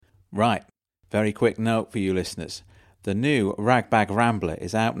Right, very quick note for you listeners. The new Ragbag Rambler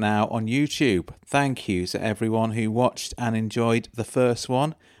is out now on YouTube. Thank you to everyone who watched and enjoyed the first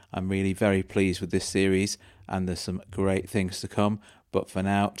one. I'm really very pleased with this series and there's some great things to come. But for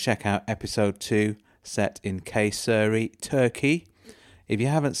now, check out episode 2, set in Kayseri, Turkey. If you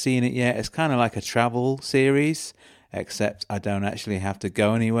haven't seen it yet, it's kind of like a travel series, except I don't actually have to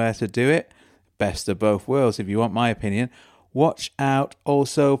go anywhere to do it. Best of both worlds, if you want my opinion. Watch out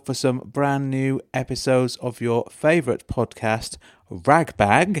also for some brand new episodes of your favourite podcast,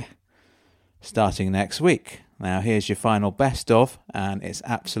 Ragbag, starting next week. Now here's your final best of, and it's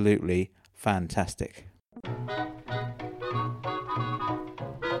absolutely fantastic.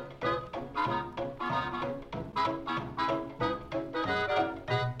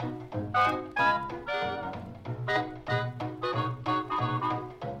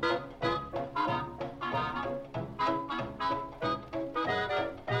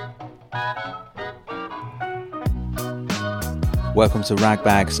 Welcome to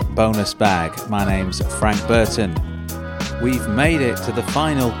Ragbag's bonus bag. My name's Frank Burton. We've made it to the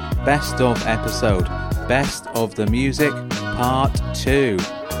final best of episode, Best of the Music Part 2.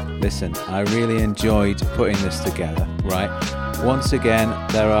 Listen, I really enjoyed putting this together, right? Once again,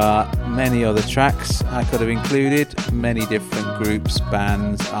 there are many other tracks I could have included, many different groups,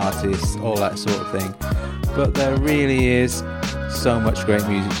 bands, artists, all that sort of thing. But there really is so much great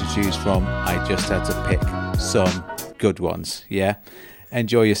music to choose from. I just had to pick some good ones, yeah?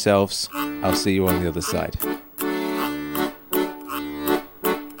 Enjoy yourselves. I'll see you on the other side.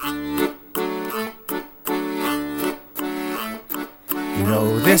 You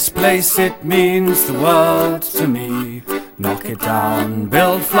know this place, it means the world to me. Knock it down,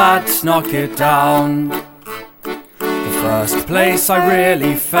 build flats, knock it down. The first place I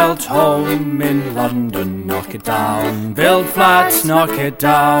really felt home in London. Knock it down, build flats, knock it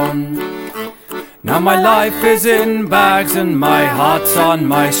down. Now my life is in bags and my heart's on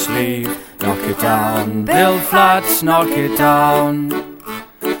my sleeve. Knock it down, build flats, knock it down.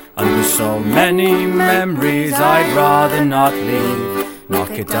 And with so many memories I'd rather not leave. Knock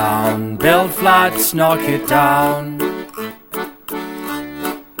it down, build flats, knock it down.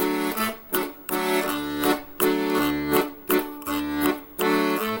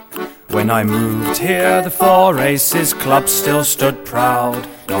 When I moved here, the Four Aces Club still stood proud.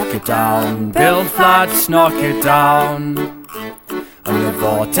 Knock it down, build flats, knock it down. And the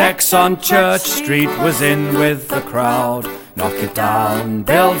Vortex on Church Street was in with the crowd. Knock it down,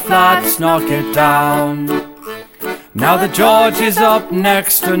 build flats, knock it down. Now the George is up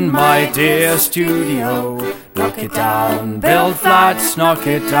next and my dear studio. Knock it down, build flats, knock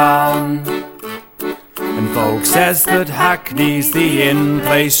it down. And folk says that Hackney's the in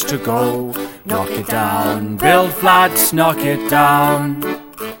place to go. Knock it down, build flats, knock it down.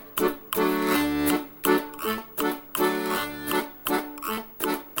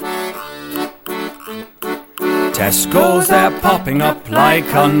 Tesco's, they're popping up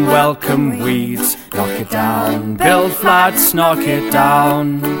like unwelcome weeds. Knock it down, build flats, knock it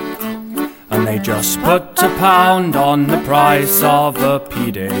down. And they just put £1 on the price of a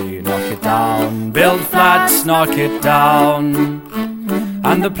PD. Knock it down, build flats, knock it down.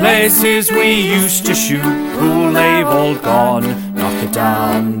 And the places we used to shoot pool, they've all gone. Knock it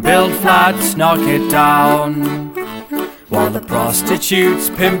down, build flats, knock it down. While the prostitutes,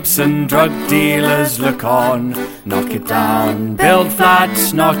 pimps and drug dealers look on. Knock it down, build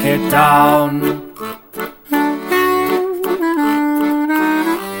flats, knock it down.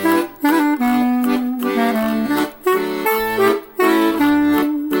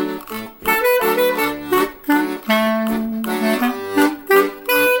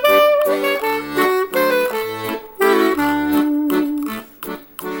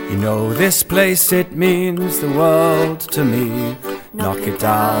 This place, it means the world to me. Knock it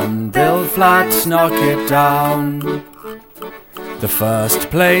down, build flats, knock it down. The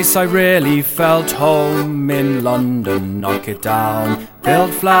first place I really felt home in London. Knock it down,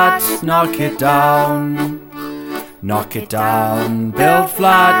 build flats, knock it down. Knock it down, build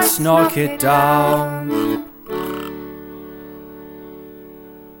flats, knock it down.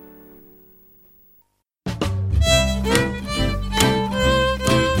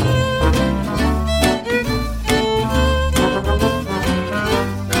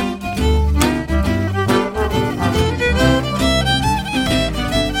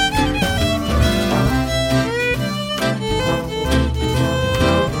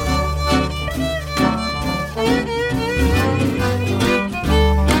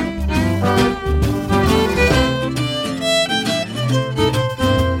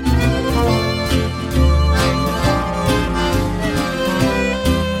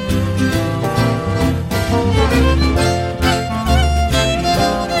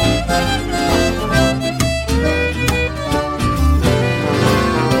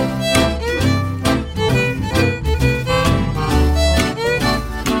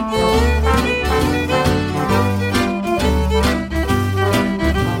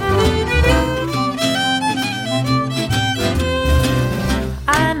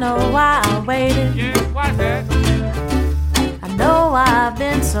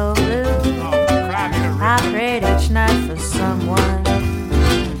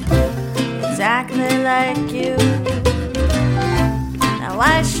 like you. Now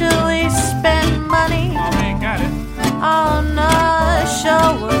why should we spend money on a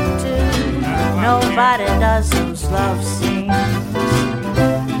show or two? Nobody does those love scenes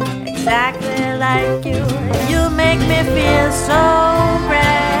exactly like you. You make me feel so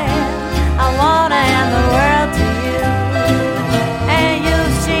grand. I wanna hand the world to you, and you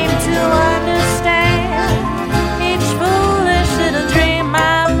seem to understand each foolish little dream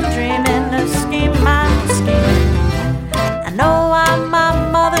I'm dreaming, the scheme I'm scheming. I know I'm my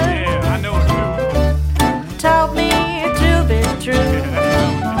mother, taught me to be true.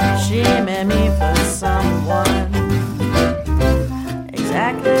 She made me for someone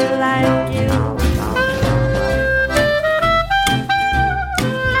exactly like you.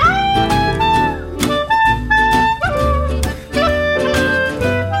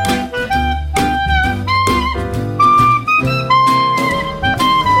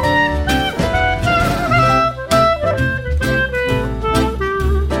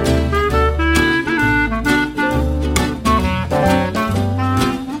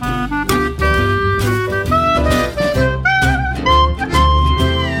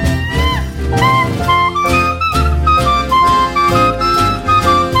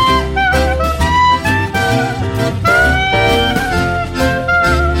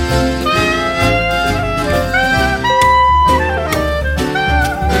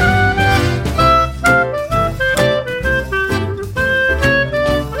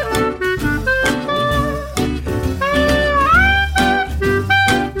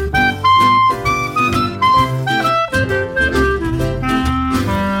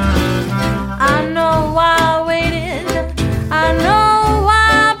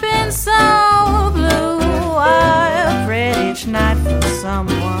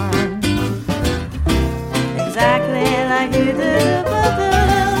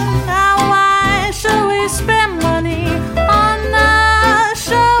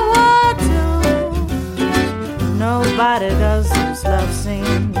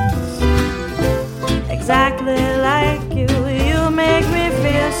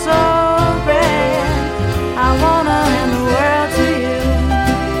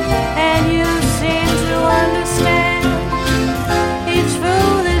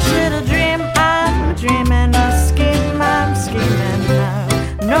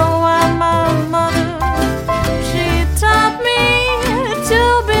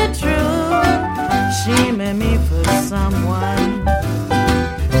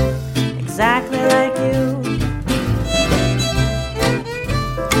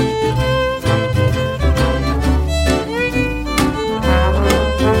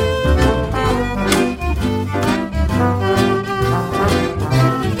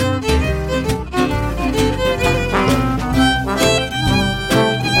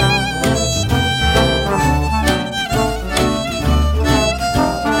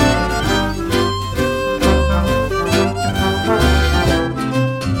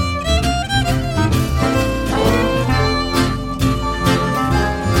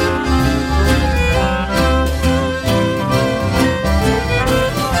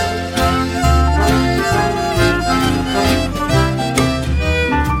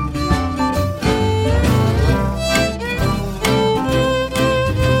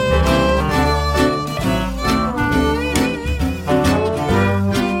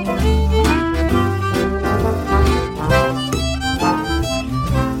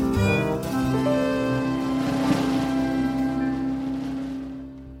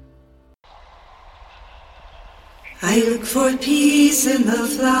 I look for peace in the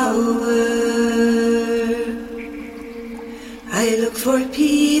flower. I look for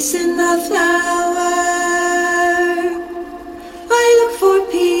peace in the flower. I look for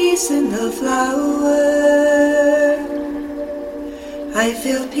peace in the flower. I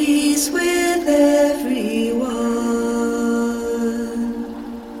feel peace with everyone,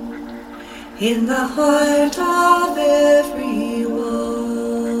 in the heart of everyone.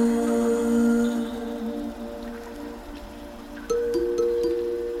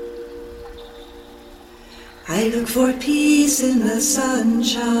 I look for peace in the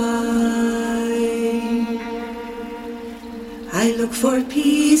sunshine. I look for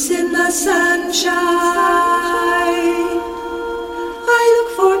peace in the sunshine. I look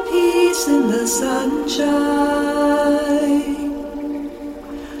for peace in the sunshine.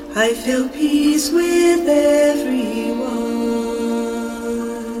 I feel peace with everyone,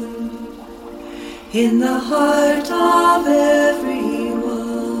 in the heart of everyone.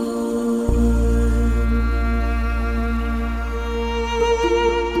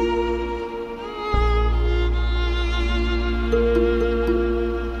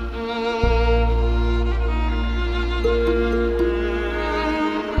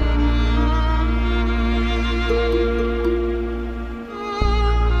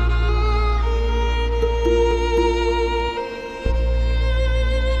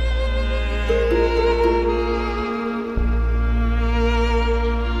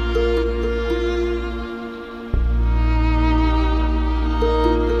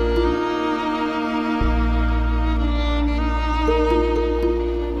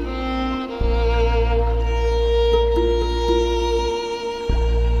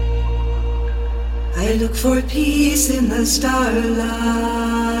 for peace in the starlight.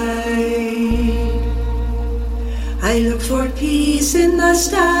 I look for peace in the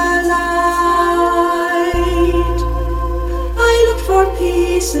starlight. I look for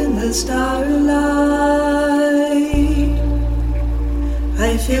peace in the starlight.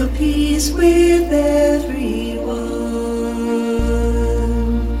 I feel peace with everyone,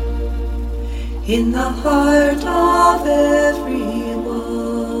 in the heart of everyone.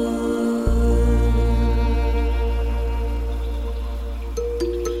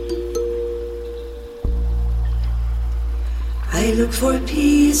 I look for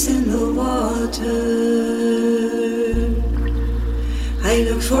peace in the water. I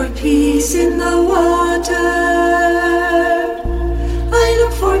look for peace in the water. I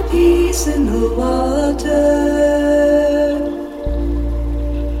look for peace in the water.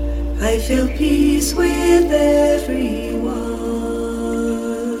 I feel peace with everyone,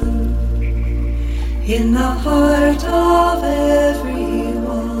 in the heart of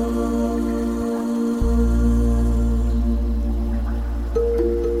everyone.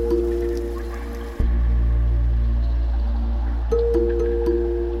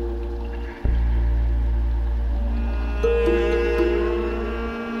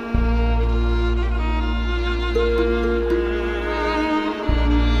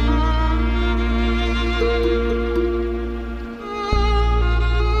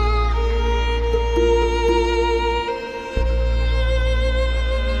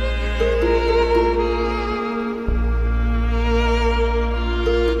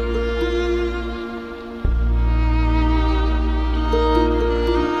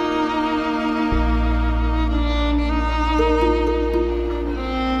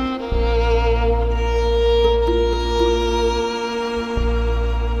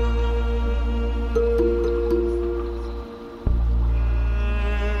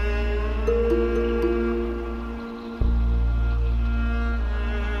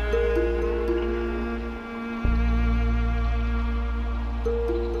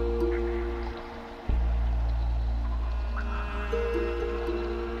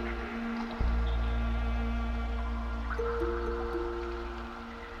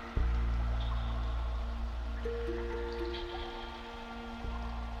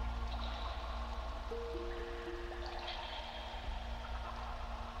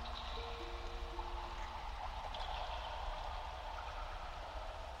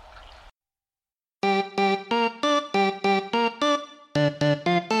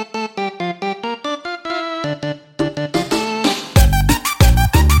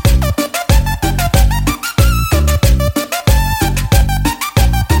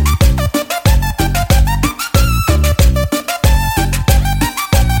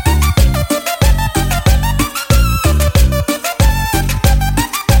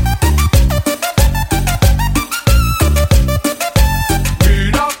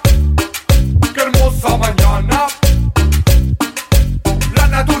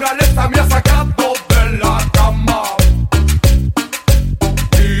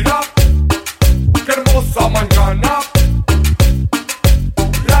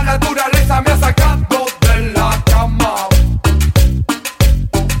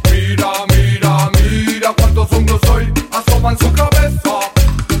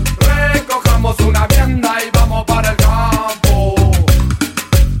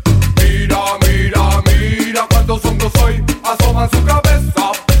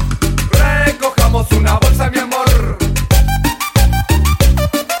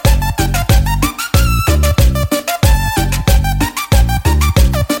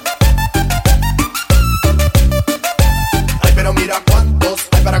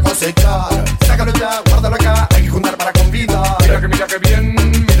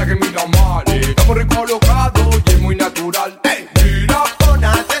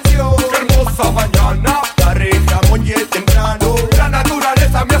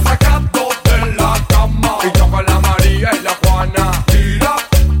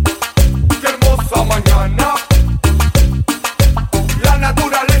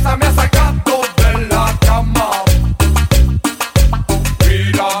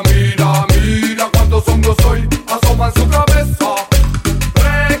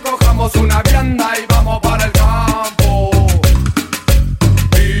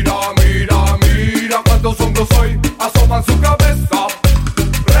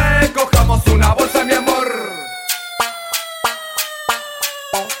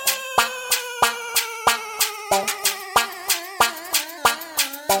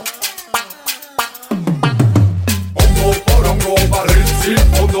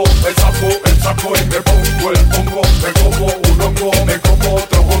 y me pongo el pongo, me como un hongo, me como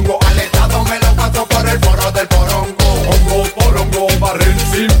otro hongo, al estado me lo paso por el forro.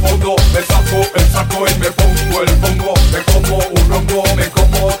 saco y me pongo el pongo. Me como un hongo, me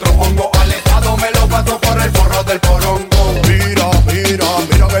como otro hongo. Alejado me lo paso por el forro del porongo. Mira, mira,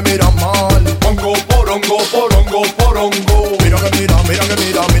 mira que mira mal. Hongo, porongo, porongo, porongo. Mira que mira, mira que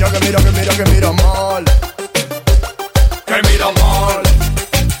mira, mira que mira que mira que mira mal. Que mira mal.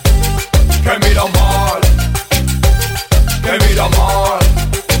 Que mira mal. Que mira mal.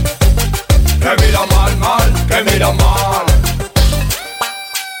 Que mira mal, mal. Que mira mal.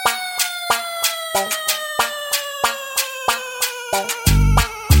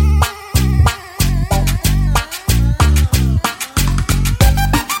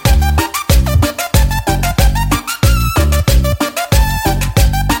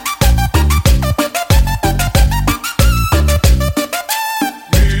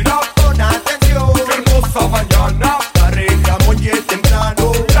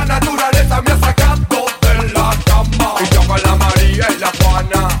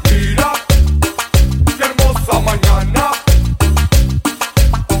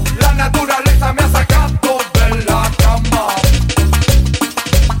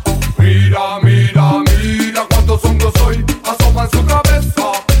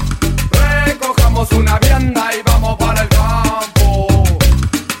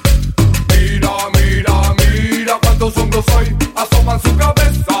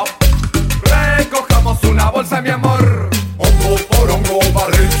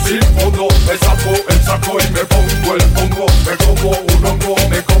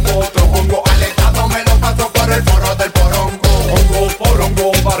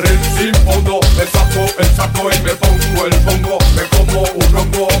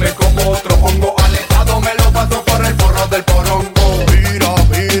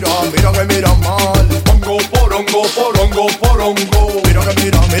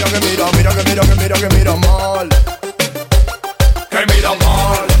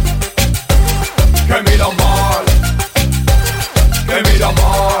 Que mira mal.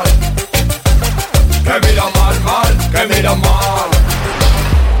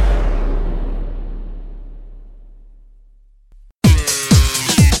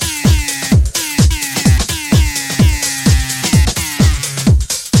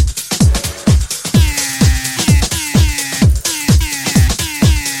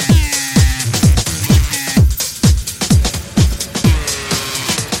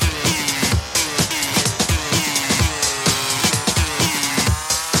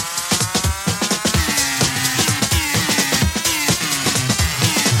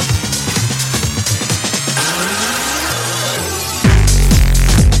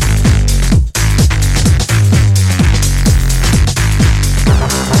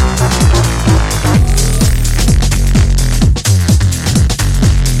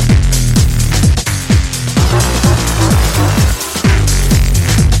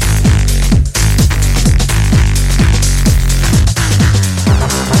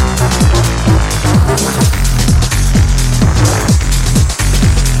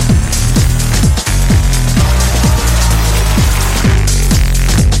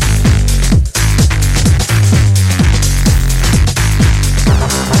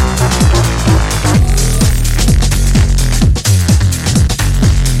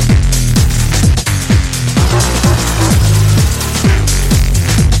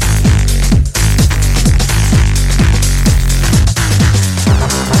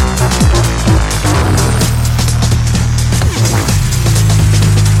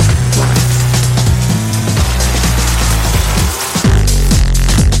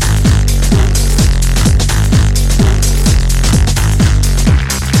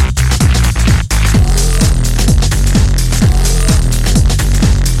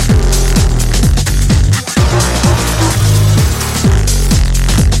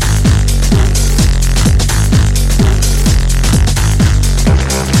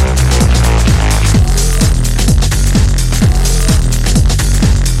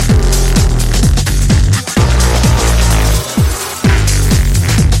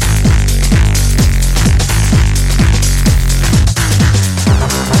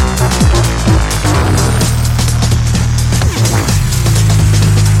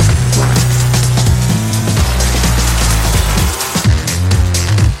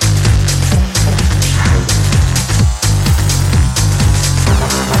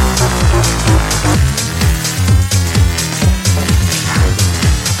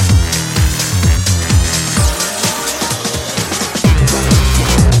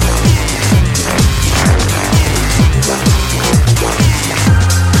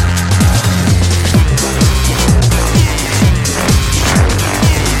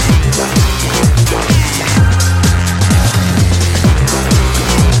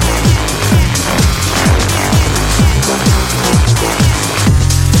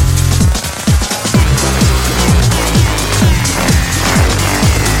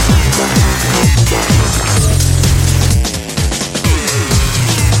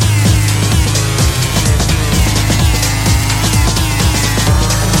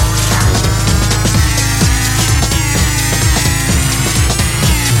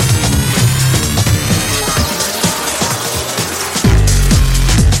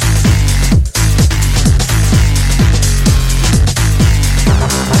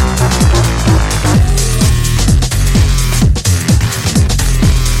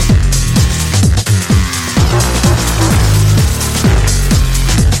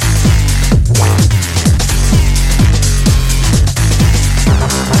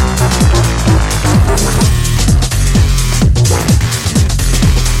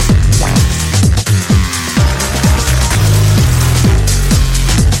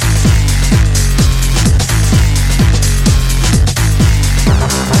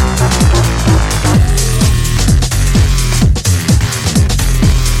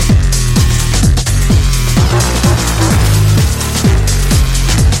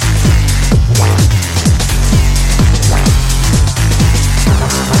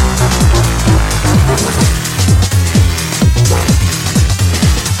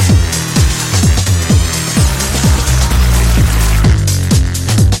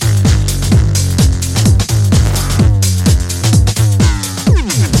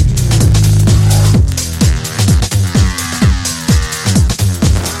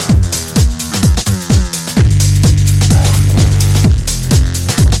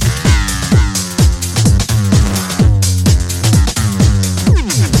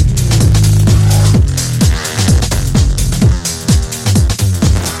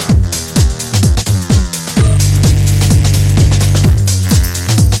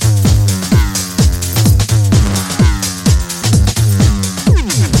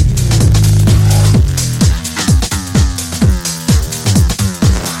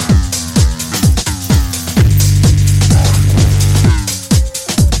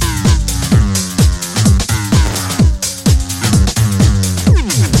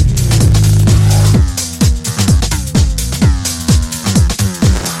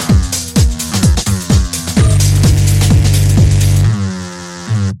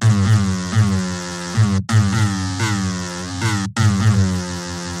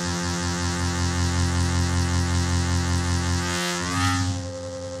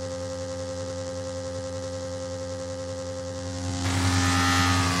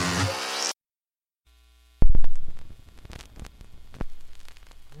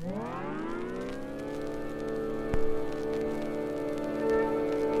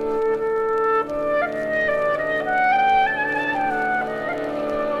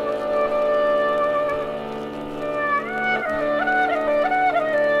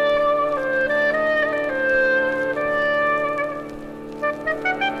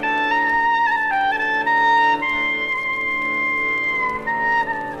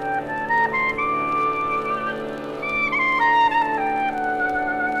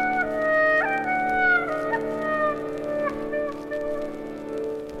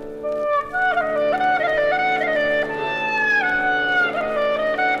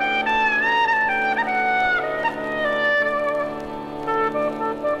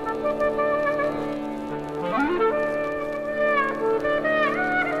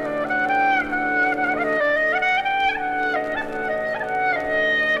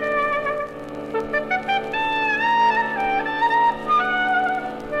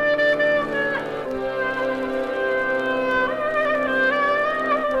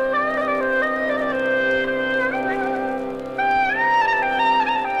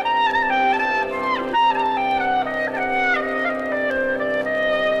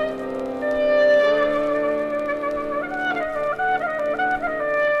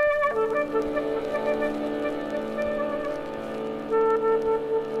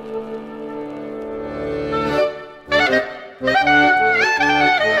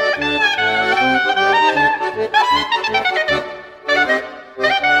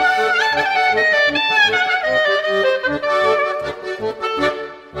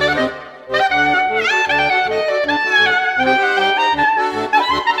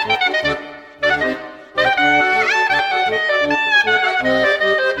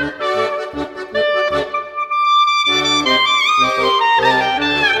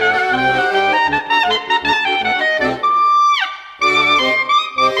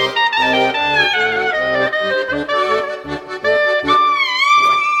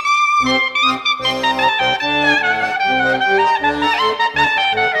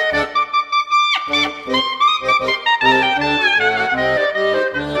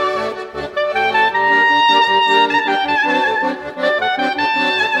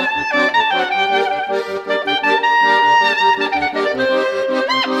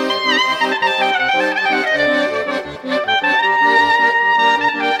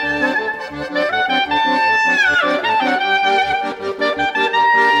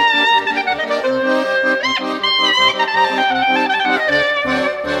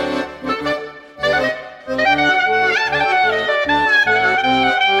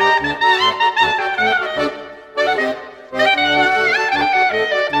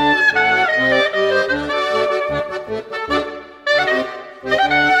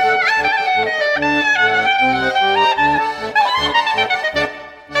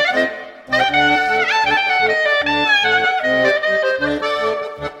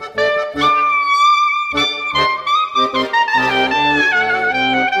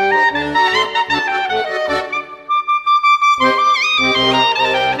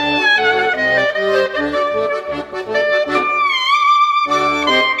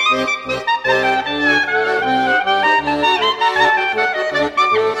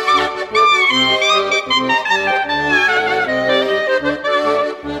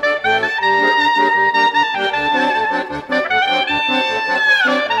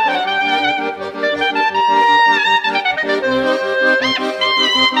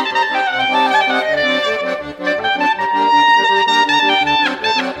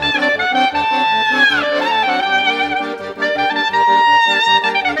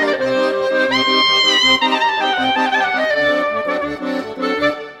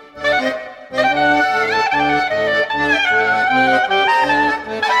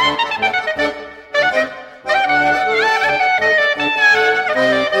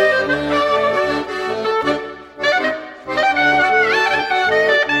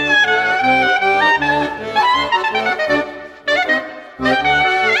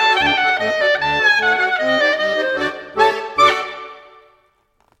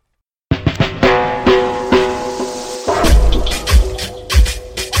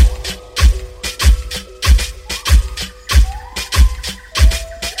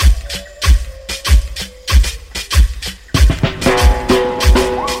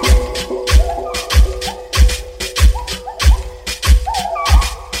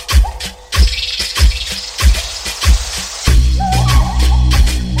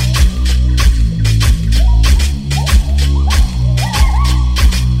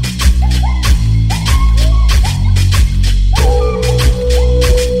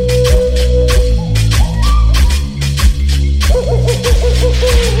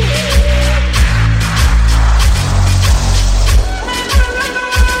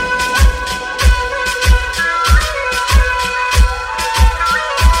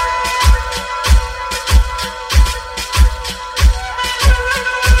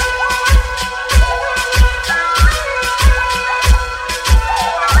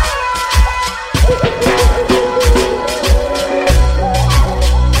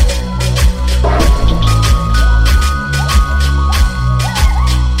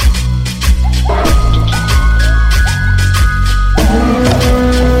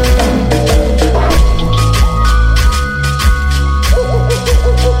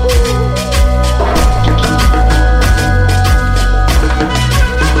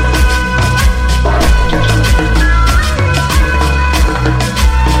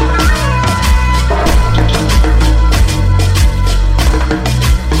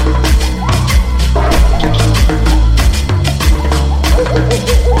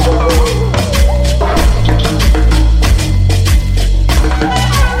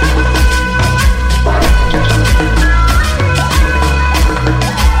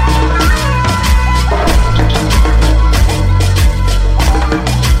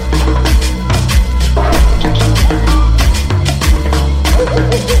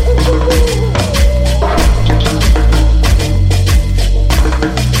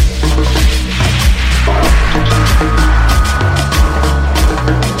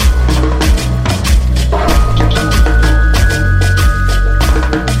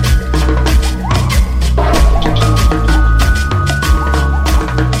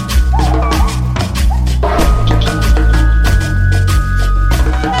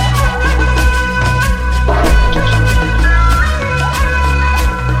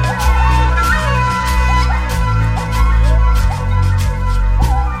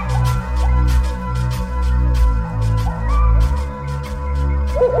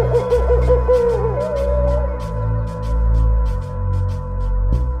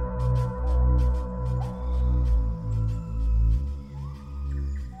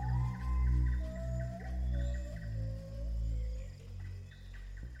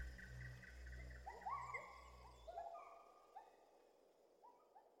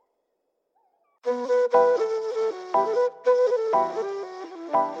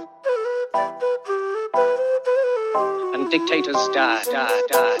 And dictators die, die,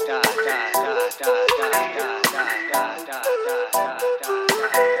 die, die, die, die, die, die, die, die, die, die.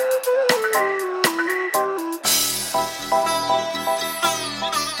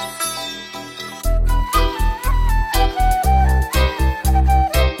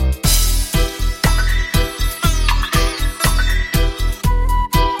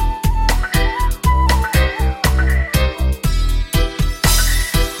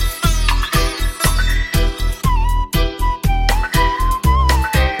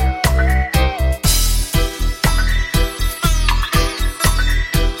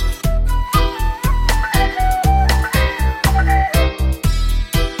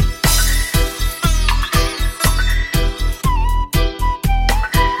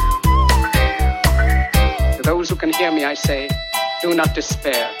 Hear me, I say, do not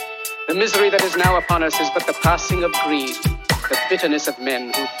despair. The misery that is now upon us is but the passing of greed, the bitterness of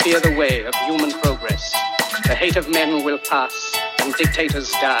men who fear the way of human progress. The hate of men will pass, and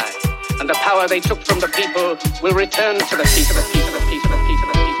dictators die, and the power they took from the people will return to the people, the people, the people, the people,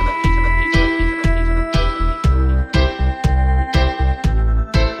 the people, the people, the people, the people, the people, the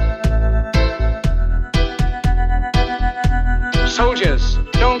people, the people. Soldiers,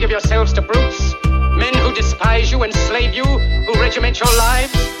 don't give yourselves to brutes, men who despise you, enslave you, who regiment your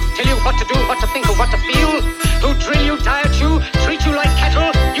lives, tell you what to do, what to think, or what to feel, who drill you, diet you, treat you like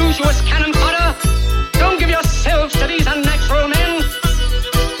cattle, use you as cannon fodder. Don't give yourselves to these unnatural men,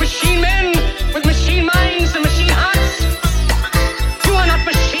 machine men with machine minds and machine hearts. You are not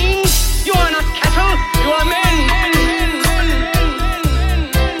machines, you are not cattle, you are men.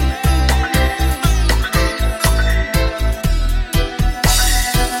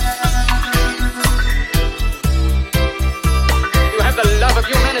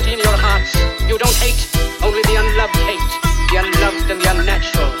 Humanity in your hearts. You don't hate, only the unloved hate, the unloved and the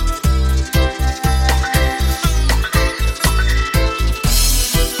unnatural.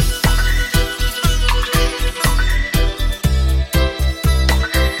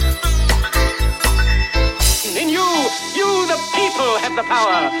 In you the people have the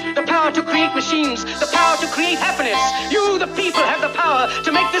power to create machines, the power to create happiness. You, the people, have the power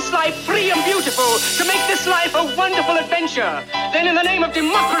to make this life free and beautiful, to make this life a wonderful adventure. Then in the name of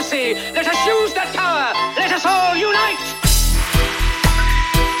democracy, let us use that power. Let us all unite.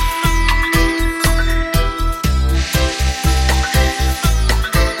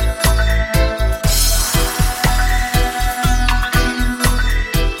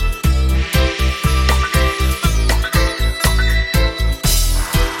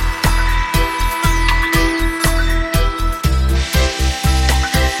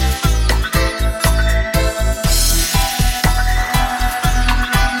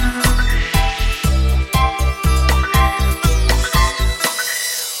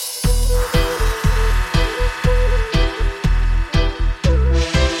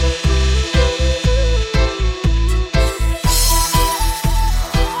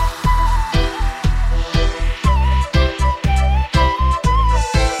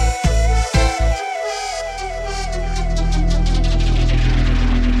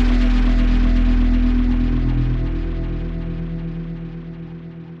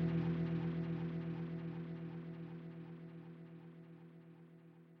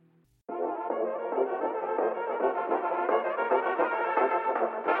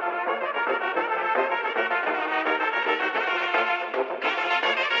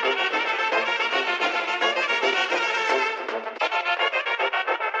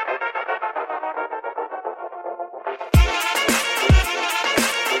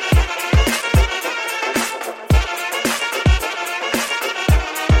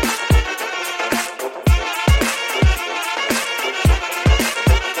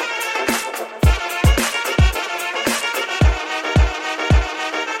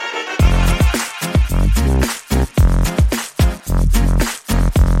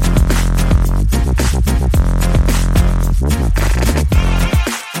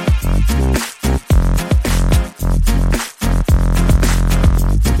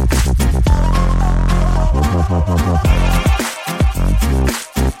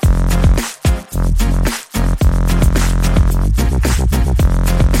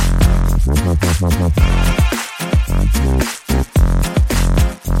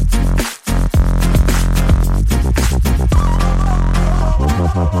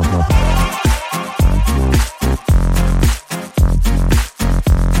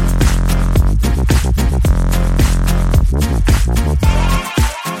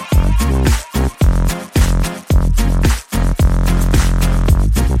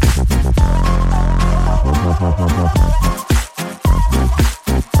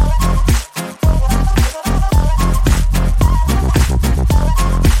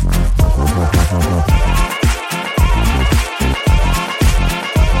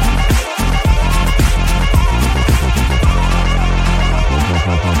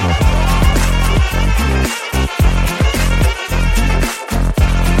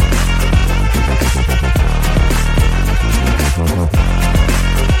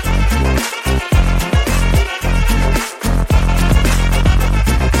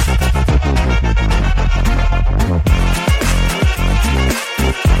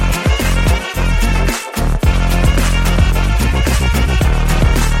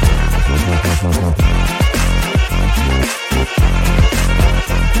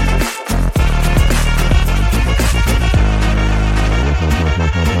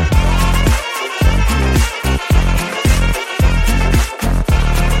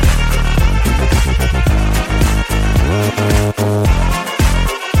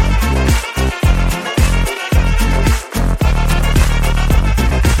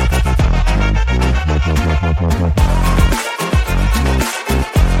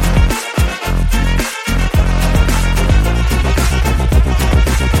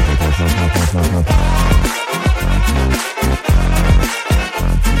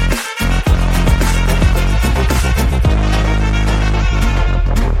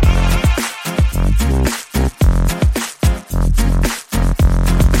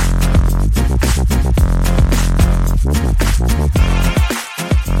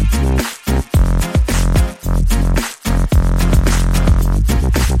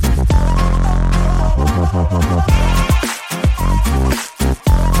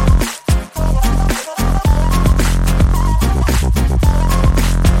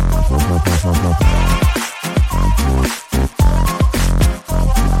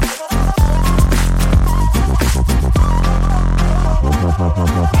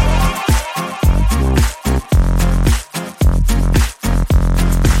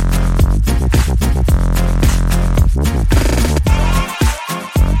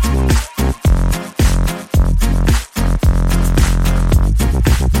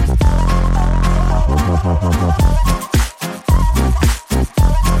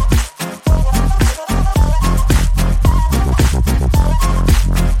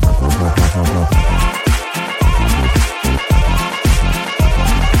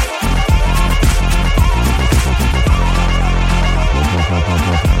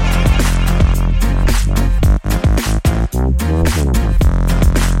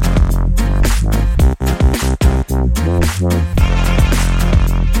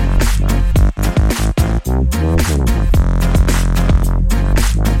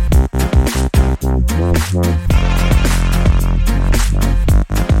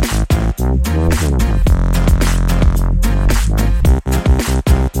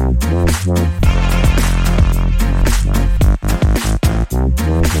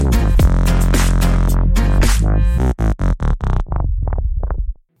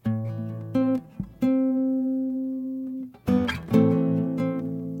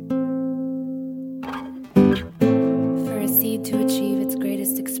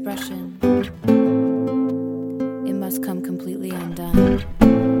 expression, it must come completely undone.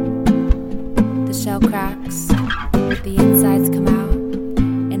 The shell cracks, the insides come out,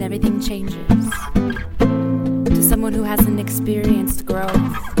 and everything changes. To someone who hasn't experienced growth,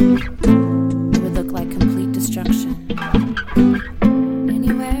 it would look like complete destruction.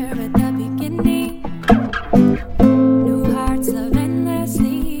 Anywhere at the beginning, new hearts love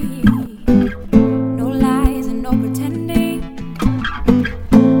endlessly. No lies and no pretending.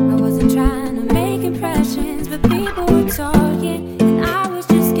 I wasn't trying to make impressions, but people were talking, and I was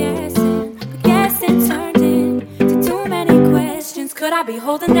just guessing. But guessing turned into too many questions. Could I be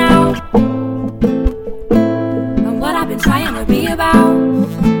holding out on what I've been trying to be about?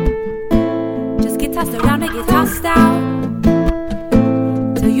 Just get tossed around and get tossed out.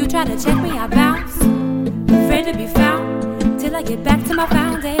 Till you try to check me, I bounce. Afraid to be found till I get back to my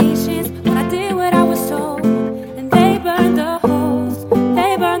foundations. When I did what I was told, and they burned the holes.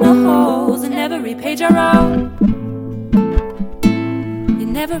 They burned the holes in every page I wrote.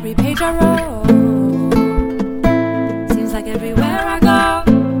 In every page I wrote. Seems like everywhere I go,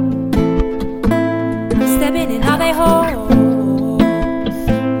 I'm stepping in all they holes.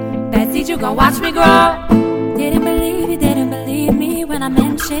 Bad seed, you gon' watch me grow. Didn't believe me when I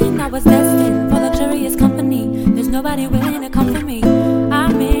mentioned I was destined for luxurious company. There's nobody willing to comfort me.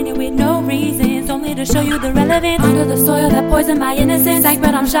 I'm in it with no reasons, only to show you the relevance. Under the soil that poisoned my innocence. Like,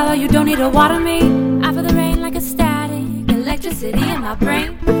 but I'm shallow, you don't need to water me. I feel the rain like a static, electricity in my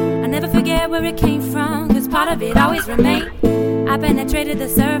brain. I never forget where it came from, cause part of it always remained. I penetrated the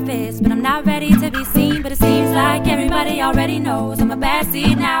surface, but I'm not ready to be seen. But it seems like everybody already knows I'm a bad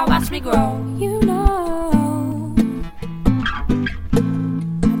seed now, watch me grow. You know,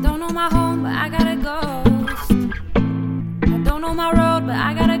 I don't know my home, but I got a ghost. I don't know my road, but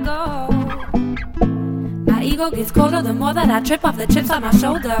I gotta go. My ego gets colder the more that I trip off the chips on my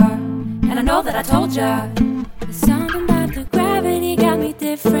shoulder. And I know that I told ya, there's something about the gravity got me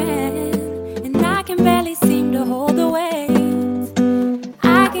different, and I can barely seem to hold the weight.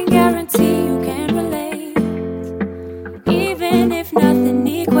 I can guarantee you can relate, even if nothing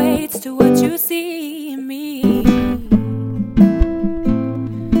equates to what you see in me.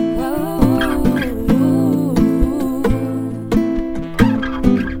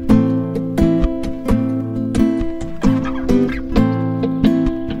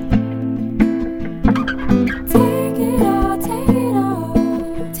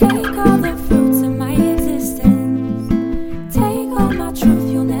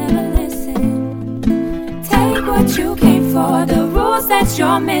 That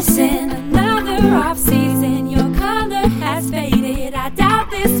you're missing another off season. Your color has faded. I doubt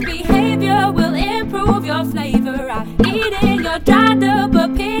this behavior will improve your flavor. I've eaten your dried up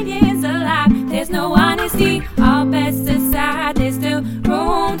opinions alive. There's no honesty, all best aside. There's still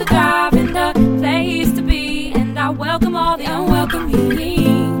room to thrive and a place to be, and I welcome all the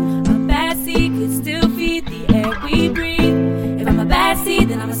unwelcoming. A bad seed could still feed the air we breathe. If I'm a bad seed,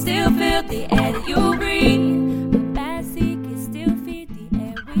 then I'ma still feel the air that you breathe.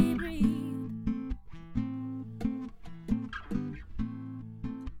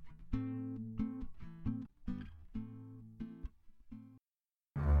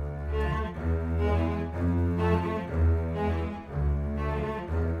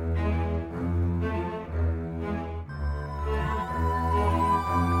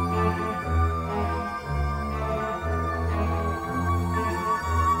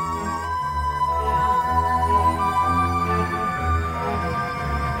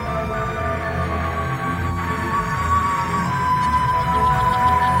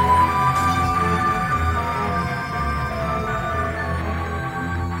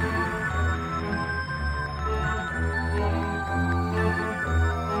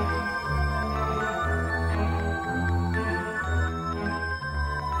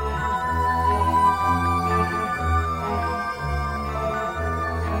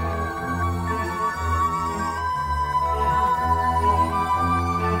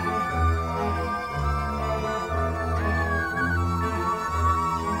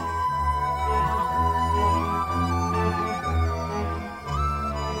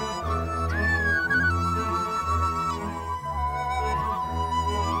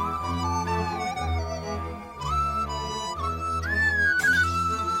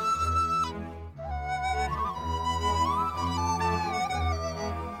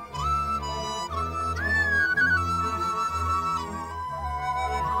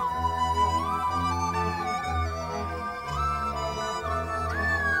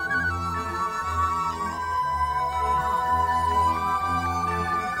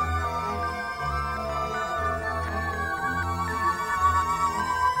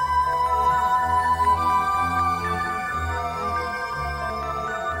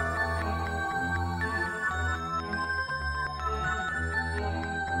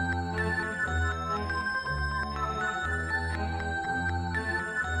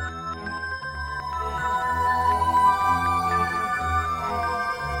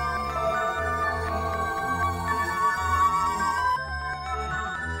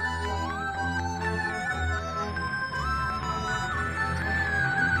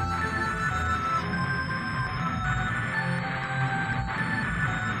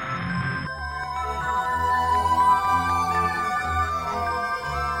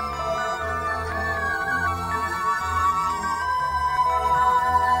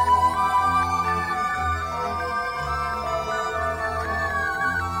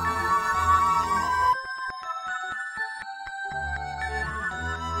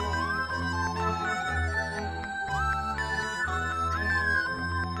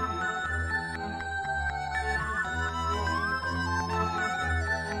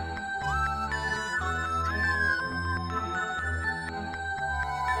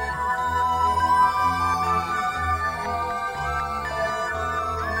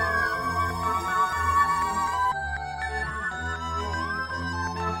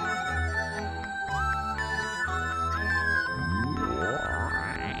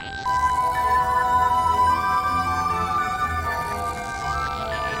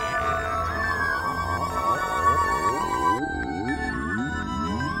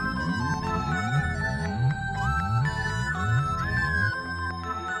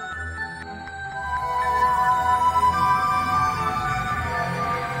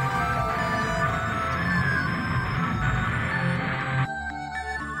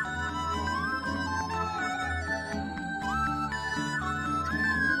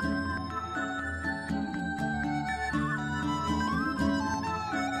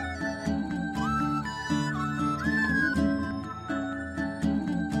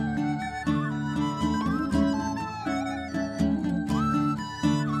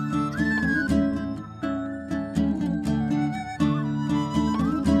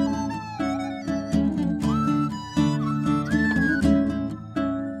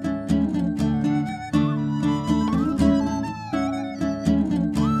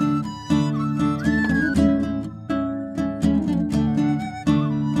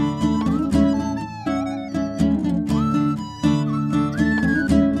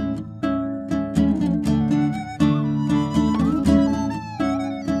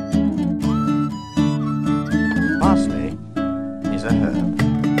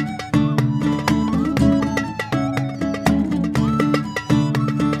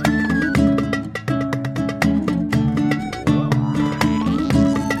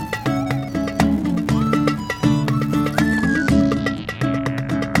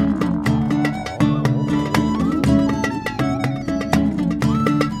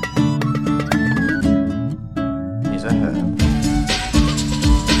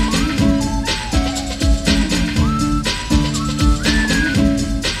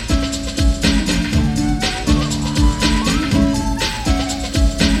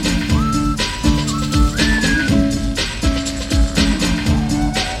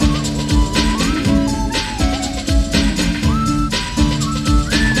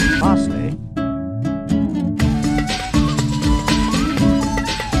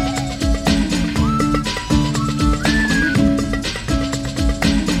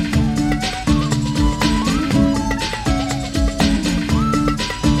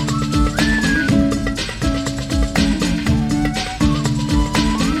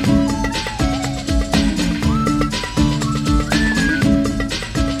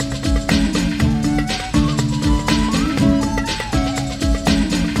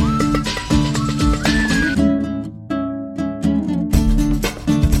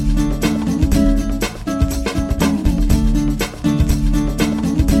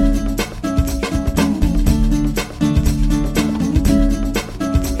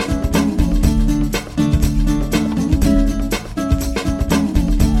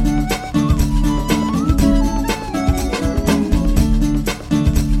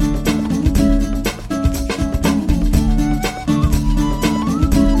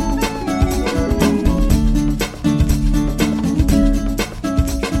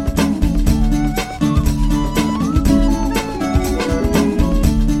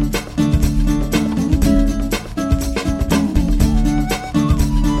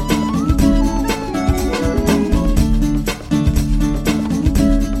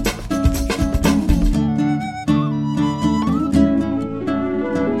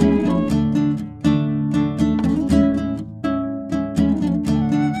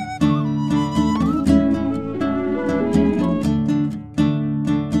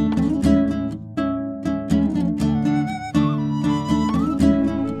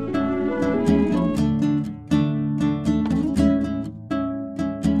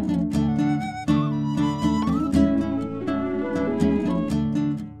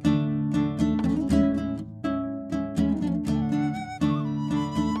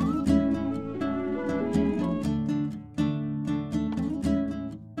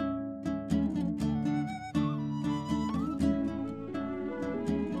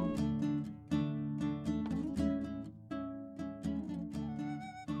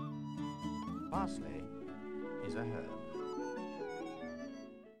 Parsley is a herb.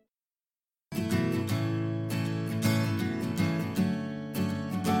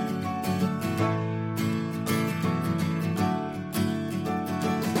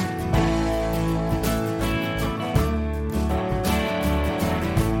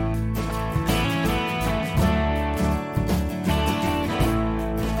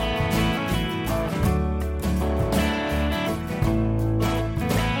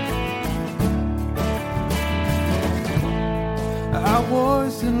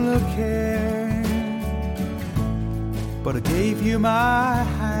 Wasn't looking, but I gave you my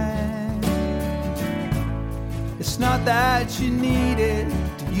hand. It's not that you need it,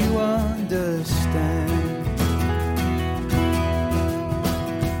 do you understand?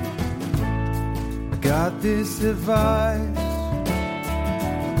 I got this advice,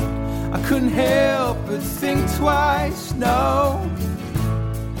 I couldn't help but think twice, no.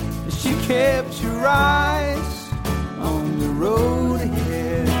 She kept your eyes on the road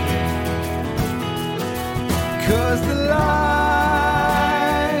ahead, 'cause the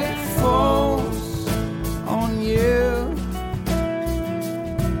light falls on you.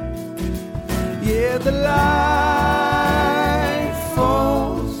 Yeah, the light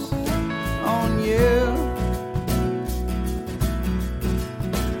falls on you.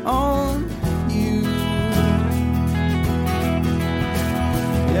 On you.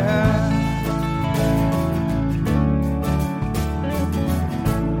 Yeah.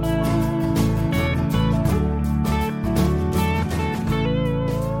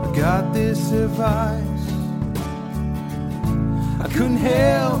 Got this advice, I couldn't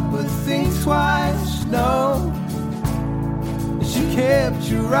help but think twice, no. She kept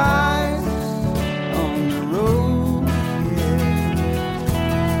your eyes on the road, yeah.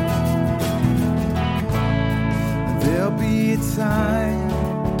 There'll be a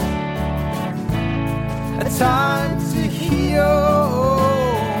time to heal,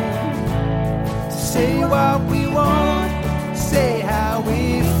 to say what we want, say how we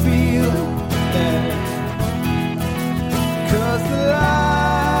feel, yeah. 'Cause the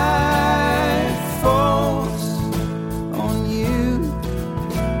light falls on you.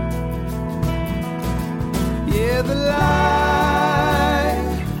 Yeah, the light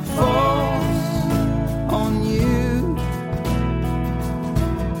falls on you.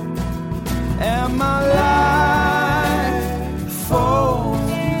 And my life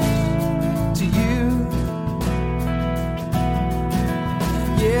falls to you.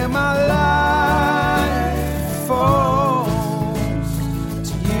 Yeah, my life falls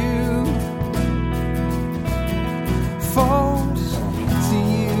to you, falls to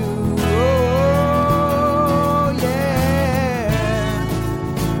you, oh yeah.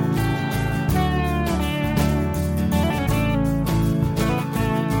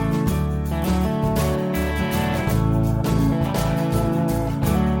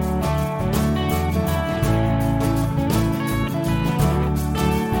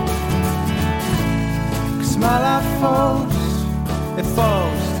 My life falls, it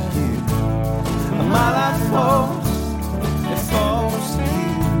falls to you. My life falls, it falls to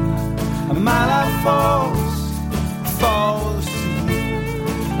you. My life falls, it falls to you.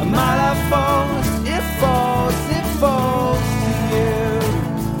 My life falls, it falls to you.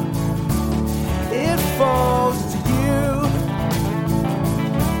 It falls to you.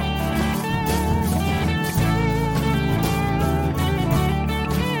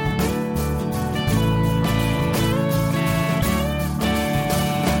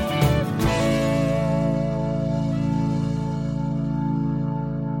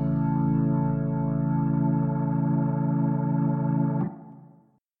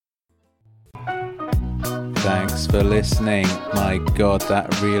 Thanks for listening. My God,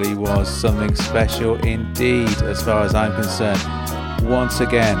 that really was something special indeed as far as I'm concerned. Once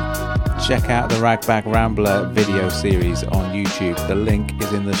again, check out the Ragbag Rambler video series on YouTube. The link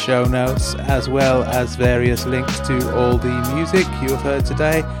is in the show notes, as well as various links to all the music you have heard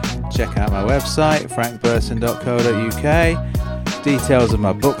today. Check out my website, frankburson.co.uk. Details of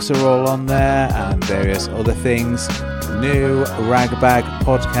my books are all on there and various other things. New Ragbag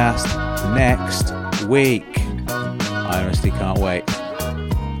podcast next week. I honestly can't wait.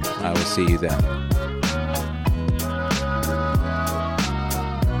 I will see you then.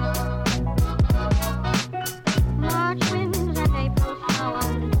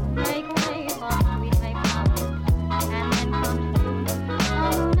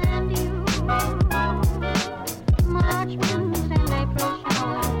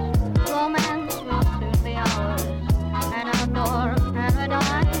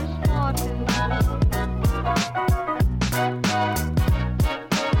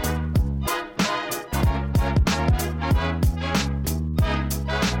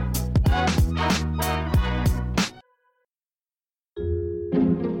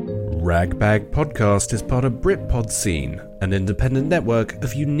 Ragbag Podcast is part of Britpod Scene, an independent network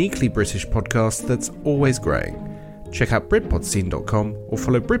of uniquely British podcasts that's always growing. Check out BritpodScene.com or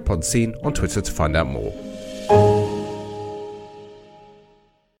follow Britpod Scene on Twitter to find out more.